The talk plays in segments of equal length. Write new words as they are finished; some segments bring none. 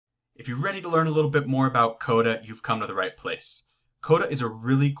If you're ready to learn a little bit more about Coda, you've come to the right place. Coda is a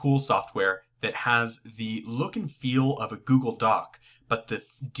really cool software that has the look and feel of a Google Doc, but the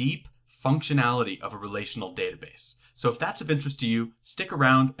deep functionality of a relational database. So if that's of interest to you, stick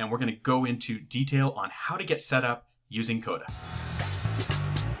around and we're going to go into detail on how to get set up using Coda.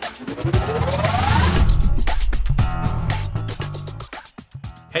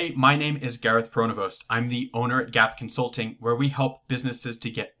 Hey, my name is Gareth Pronovost. I'm the owner at Gap Consulting, where we help businesses to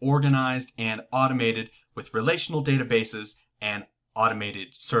get organized and automated with relational databases and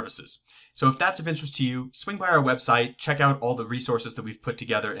automated services. So if that's of interest to you, swing by our website, check out all the resources that we've put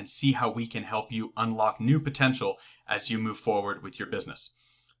together and see how we can help you unlock new potential as you move forward with your business.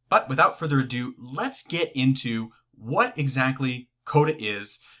 But without further ado, let's get into what exactly Coda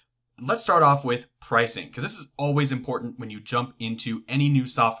is. Let's start off with pricing, because this is always important when you jump into any new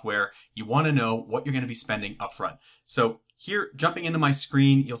software. You want to know what you're going to be spending upfront. So here, jumping into my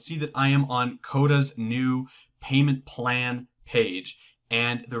screen, you'll see that I am on Coda's new payment plan page.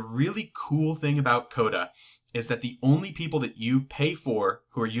 And the really cool thing about Coda is that the only people that you pay for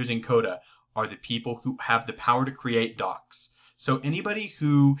who are using Coda are the people who have the power to create docs. So anybody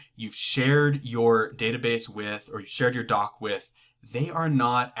who you've shared your database with or you've shared your doc with, they are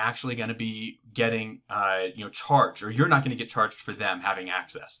not actually going to be getting charged, or you're not going to get charged for them having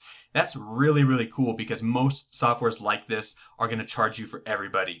access. That's really, really cool, because most softwares like this are going to charge you for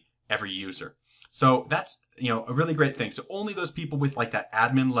everybody, every user. So that's a really great thing. So only those people with like that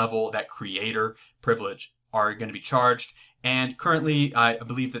admin level, that creator privilege, are going to be charged. And currently, I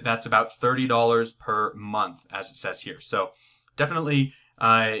believe that that's about $30 per month, as it says here. So definitely,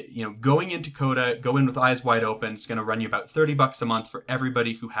 going into Coda, go in with eyes wide open. It's going to run you about $30 a month for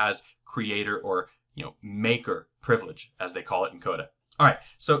everybody who has creator or maker privilege, as they call it in Coda. All right.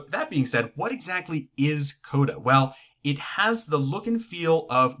 So that being said, what exactly is Coda? Well, it has the look and feel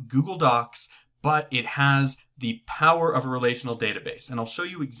of Google Docs, but it has the power of a relational database. And I'll show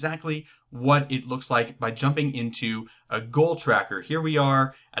you exactly what it looks like by jumping into a goal tracker. Here we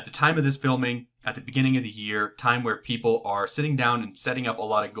are at the time of this filming, at the beginning of the year, time where people are sitting down and setting up a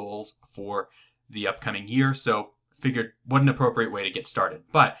lot of goals for the upcoming year. So figured what an appropriate way to get started.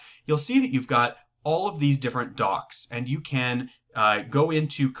 But you'll see that you've got all of these different docs, and you can go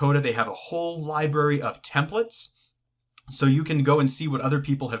into Coda. They have a whole library of templates. So you can go and see what other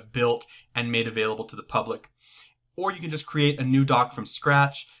people have built and made available to the public. Or you can just create a new doc from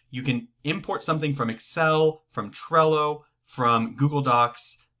scratch. You can import something from Excel, from Trello, from Google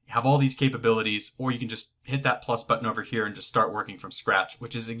Docs, have all these capabilities, or you can just hit that plus button over here and just start working from scratch,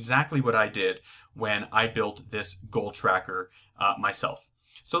 which is exactly what I did when I built this goal tracker myself.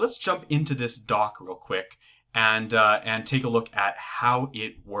 So let's jump into this doc real quick and take a look at how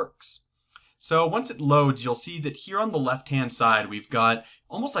it works. So once it loads, you'll see that here on the left-hand side, we've got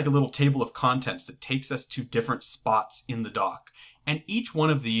almost like a little table of contents that takes us to different spots in the doc. And each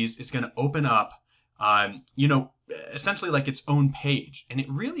one of these is going to open up, essentially like its own page. And it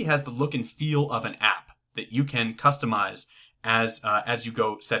really has the look and feel of an app that you can customize as you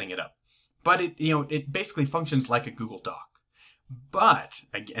go setting it up. But it basically functions like a Google Doc. But,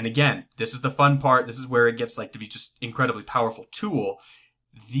 and again, this is the fun part. This is where it gets like to be just incredibly powerful tool.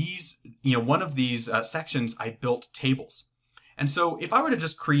 One of these sections, I built tables. And so if I were to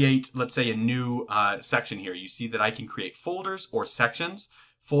just create, let's say, a new section here, you see that I can create folders or sections.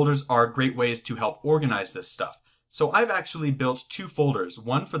 Folders are great ways to help organize this stuff. So I've actually built two folders,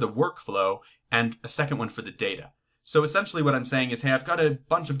 one for the workflow and a second one for the data. So essentially what I'm saying is, hey, I've got a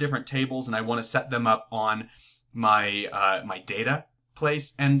bunch of different tables and I want to set them up on my my data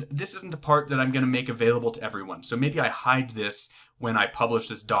place. And this isn't a part that I'm going to make available to everyone. So maybe I hide this when I publish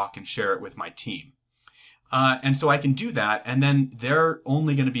this doc and share it with my team. And so I can do that, and then they're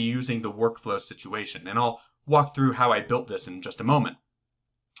only going to be using the workflow situation. And I'll walk through how I built this in just a moment.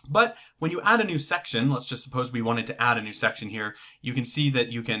 But when you add a new section, let's just suppose we wanted to add a new section here, you can see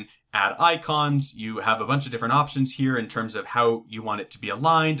that you can add icons. You have a bunch of different options here in terms of how you want it to be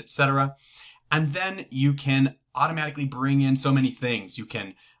aligned, etc. And then you can automatically bring in so many things. You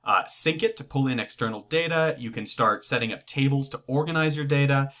can sync it to pull in external data. You can start setting up tables to organize your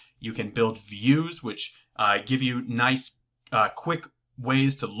data. You can build views, which give you nice, quick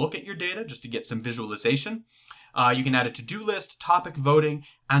ways to look at your data just to get some visualization. You can add a to-do list, topic voting,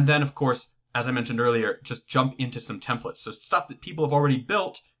 and then, of course, as I mentioned earlier, just jump into some templates. So stuff that people have already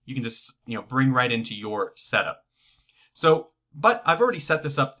built, you can just bring right into your setup. So, but I've already set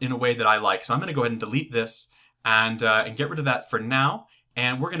this up in a way that I like. So I'm going to go ahead and delete this and get rid of that for now.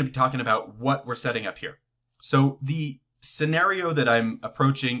 And we're going to be talking about what we're setting up here. So the scenario that I'm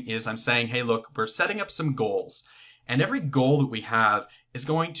approaching is I'm saying, hey, look, we're setting up some goals. And every goal that we have is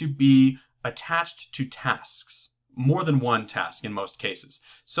going to be attached to tasks, more than one task in most cases.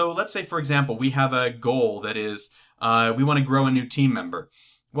 So let's say, for example, we have a goal that is, we want to grow a new team member.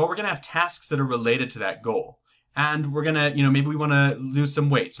 Well, we're going to have tasks that are related to that goal. And we're going to, maybe we want to lose some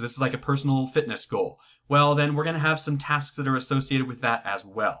weight. So this is like a personal fitness goal. Well, then we're going to have some tasks that are associated with that as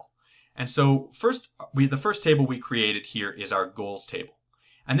well. And so the first table we created here is our goals table.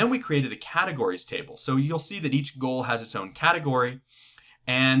 And then we created a categories table. So you'll see that each goal has its own category.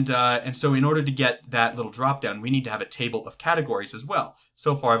 And so in order to get that little drop down, we need to have a table of categories as well.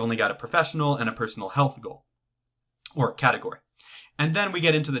 So far, I've only got a professional and a personal health goal or category. And then we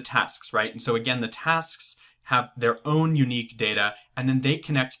get into the tasks, right? And so again, the tasks have their own unique data, and then they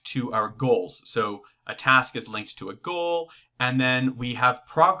connect to our goals. So a task is linked to a goal, and then we have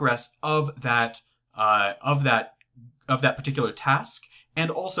progress of that particular task,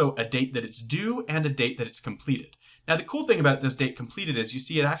 and also a date that it's due and a date that it's completed. Now, the cool thing about this date completed is you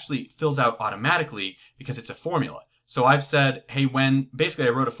see it actually fills out automatically because it's a formula. So I've said, hey, basically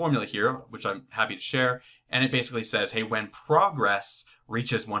I wrote a formula here, which I'm happy to share, and it basically says, hey, when progress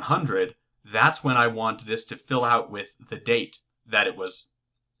reaches 100, that's when I want this to fill out with the date that it was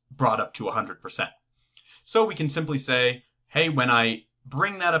brought up to 100%. So we can simply say, hey, when I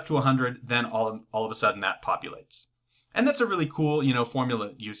bring that up to 100, then all of a sudden that populates. And that's a really cool,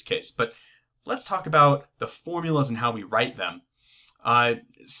 formula use case. But let's talk about the formulas and how we write them.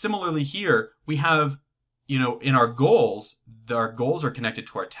 Similarly here, we have, in our goals are connected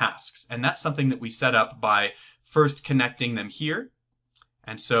to our tasks. And that's something that we set up by first connecting them here.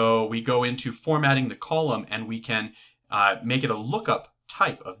 And so we go into formatting the column, and we can make it a lookup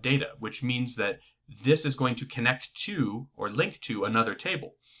type of data, which means that this is going to connect to or link to another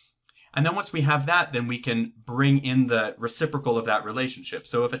table. And then once we have that, then we can bring in the reciprocal of that relationship.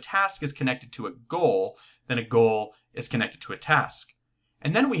 So if a task is connected to a goal, then a goal is connected to a task.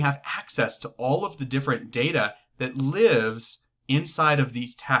 And then we have access to all of the different data that lives inside of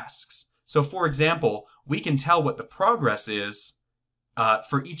these tasks. So for example, we can tell what the progress is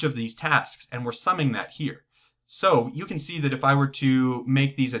for each of these tasks, and we're summing that here. So you can see that if I were to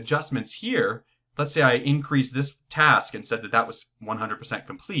make these adjustments here, let's say I increase this task and said that that was 100%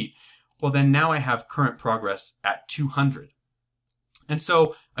 complete, well then now I have current progress at 200. And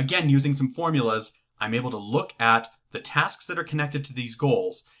so again, using some formulas, I'm able to look at the tasks that are connected to these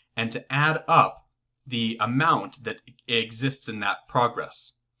goals and to add up the amount that exists in that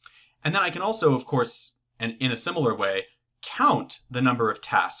progress. And then I can also, of course, and in a similar way, count the number of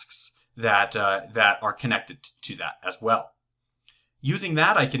tasks that are connected to that as well. Using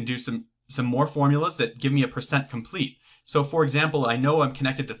that, I can do some more formulas that give me a percent complete. So for example, I know I'm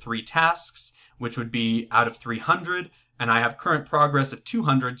connected to 3 tasks, which would be out of 300, and I have current progress of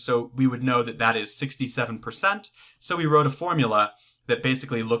 200, so we would know that that is 67%. So we wrote a formula that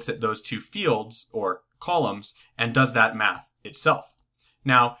basically looks at those 2 fields or columns and does that math itself.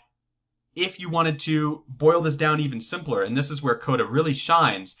 Now, if you wanted to boil this down even simpler, and this is where Coda really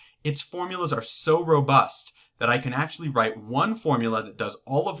shines, its formulas are so robust that I can actually write one formula that does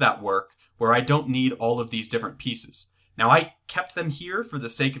all of that work where I don't need all of these different pieces. Now, I kept them here for the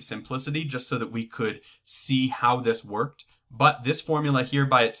sake of simplicity, just so that we could see how this worked. But this formula here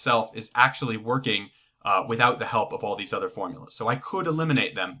by itself is actually working without the help of all these other formulas. So I could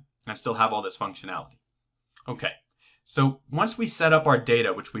eliminate them and still have all this functionality. Okay, so once we set up our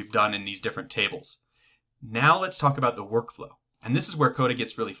data, which we've done in these different tables, now let's talk about the workflow. And this is where Coda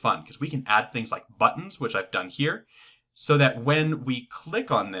gets really fun, because we can add things like buttons, which I've done here, so that when we click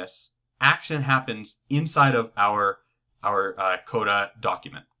on this, action happens inside of our Coda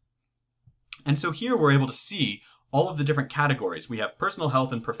document. And so here we're able to see all of the different categories. We have personal,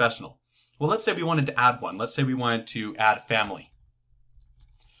 health, and professional. Well, let's say we wanted to add one. Let's say we wanted to add family.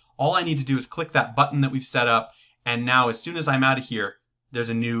 All I need to do is click that button that we've set up, and now as soon as I'm out of here, there's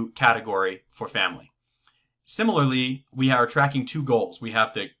a new category for family. Similarly, we are tracking 2 goals. We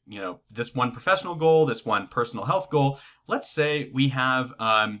have this one professional goal, this one personal health goal. Let's say we have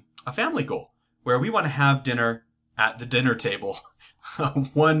a family goal where we want to have dinner at the dinner table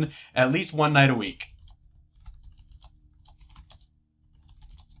at least one night a week.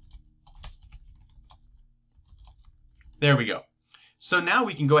 There we go. So now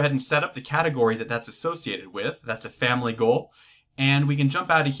we can go ahead and set up the category that that's associated with. That's a family goal. And we can jump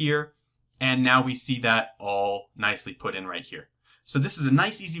out of here, and now we see that all nicely put in right here. So this is a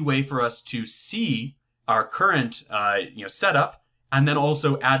nice, easy way for us to see our current setup, and then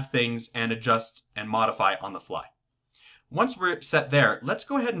also add things and adjust and modify on the fly. Once we're set there, let's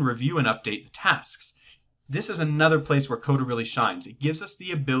go ahead and review and update the tasks. This is another place where Coda really shines. It gives us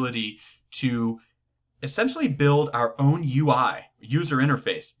the ability to essentially build our own UI, user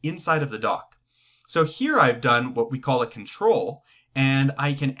interface, inside of the doc. So here I've done what we call a control, and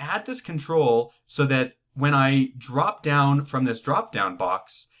I can add this control so that when I drop down from this drop-down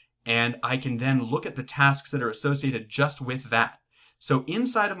box, and I can then look at the tasks that are associated just with that. So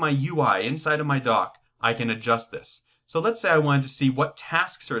inside of my UI, inside of my doc, I can adjust this. So let's say I wanted to see what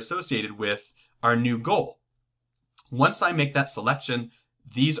tasks are associated with our new goal. Once I make that selection,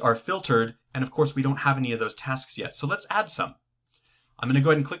 these are filtered, and of course we don't have any of those tasks yet. So let's add some. I'm going to go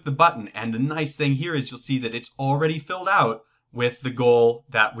ahead and click the button, and the nice thing here is you'll see that it's already filled out with the goal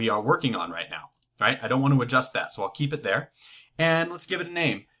that we are working on right now. Right? I don't want to adjust that, so I'll keep it there. And let's give it a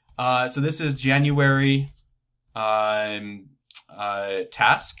name. So this is January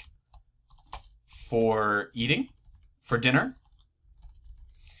task for eating, for dinner.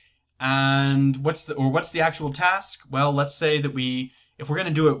 And what's the actual task? Well, let's say that if we're going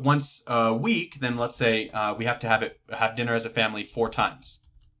to do it once a week, then let's say we have to have dinner as a family 4 times.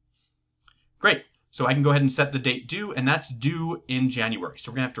 Great. So I can go ahead and set the date due, and that's due in January.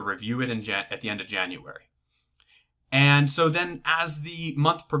 So we're going to have to review it at the end of January. And so then as the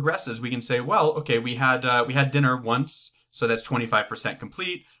month progresses, we can say, well, okay, we had dinner once, so that's 25%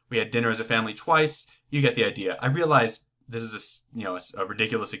 complete. We had dinner as a family twice. You get the idea. I realize this is a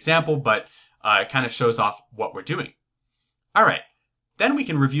ridiculous example, but it kind of shows off what we're doing. All right, then we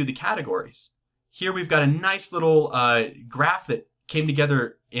can review the categories. Here we've got a nice little graph that came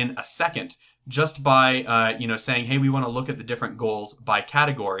together in a second, just by saying, hey, we want to look at the different goals by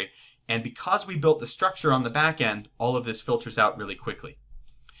category. And because we built the structure on the back end, all of this filters out really quickly.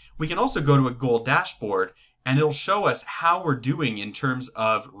 We can also go to a goal dashboard, and it'll show us how we're doing in terms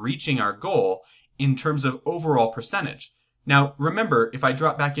of reaching our goal in terms of overall percentage. Now, remember, if I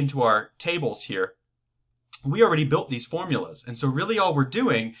drop back into our tables here, we already built these formulas. And so really all we're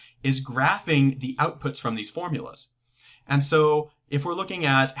doing is graphing the outputs from these formulas. And so if we're looking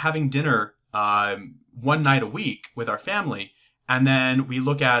at having dinner one night a week with our family, and then we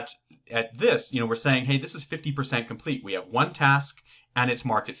look at this, we're saying, hey, this is 50% complete. We have one task and it's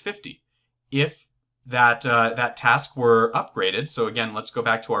marked at 50. If that task were upgraded, so again, let's go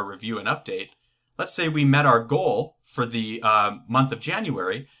back to our review and update. Let's say we met our goal for the month of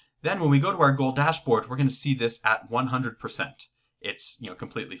January. Then when we go to our goal dashboard, we're going to see this at 100%. It's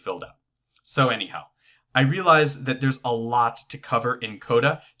completely filled out. So anyhow, I realize that there's a lot to cover in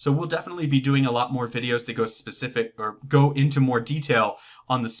Coda, so we'll definitely be doing a lot more videos that go specific or go into more detail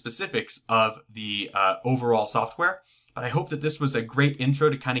on the specifics of the overall software. But I hope that this was a great intro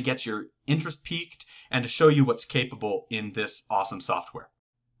to kind of get your interest piqued and to show you what's capable in this awesome software.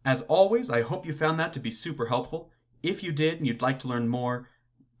 As always, I hope you found that to be super helpful. If you did and you'd like to learn more,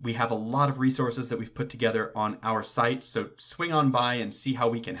 we have a lot of resources that we've put together on our site, so swing on by and see how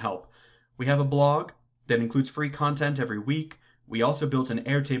we can help. We have a blog that includes free content every week. We also built an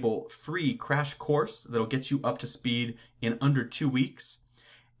Airtable free crash course that'll get you up to speed in under 2 weeks.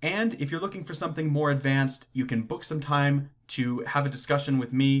 And if you're looking for something more advanced, you can book some time to have a discussion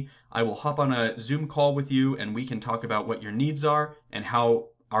with me. I will hop on a Zoom call with you and we can talk about what your needs are and how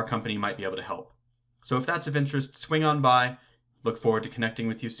our company might be able to help. So if that's of interest, swing on by. Look forward to connecting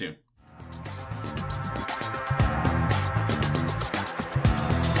with you soon.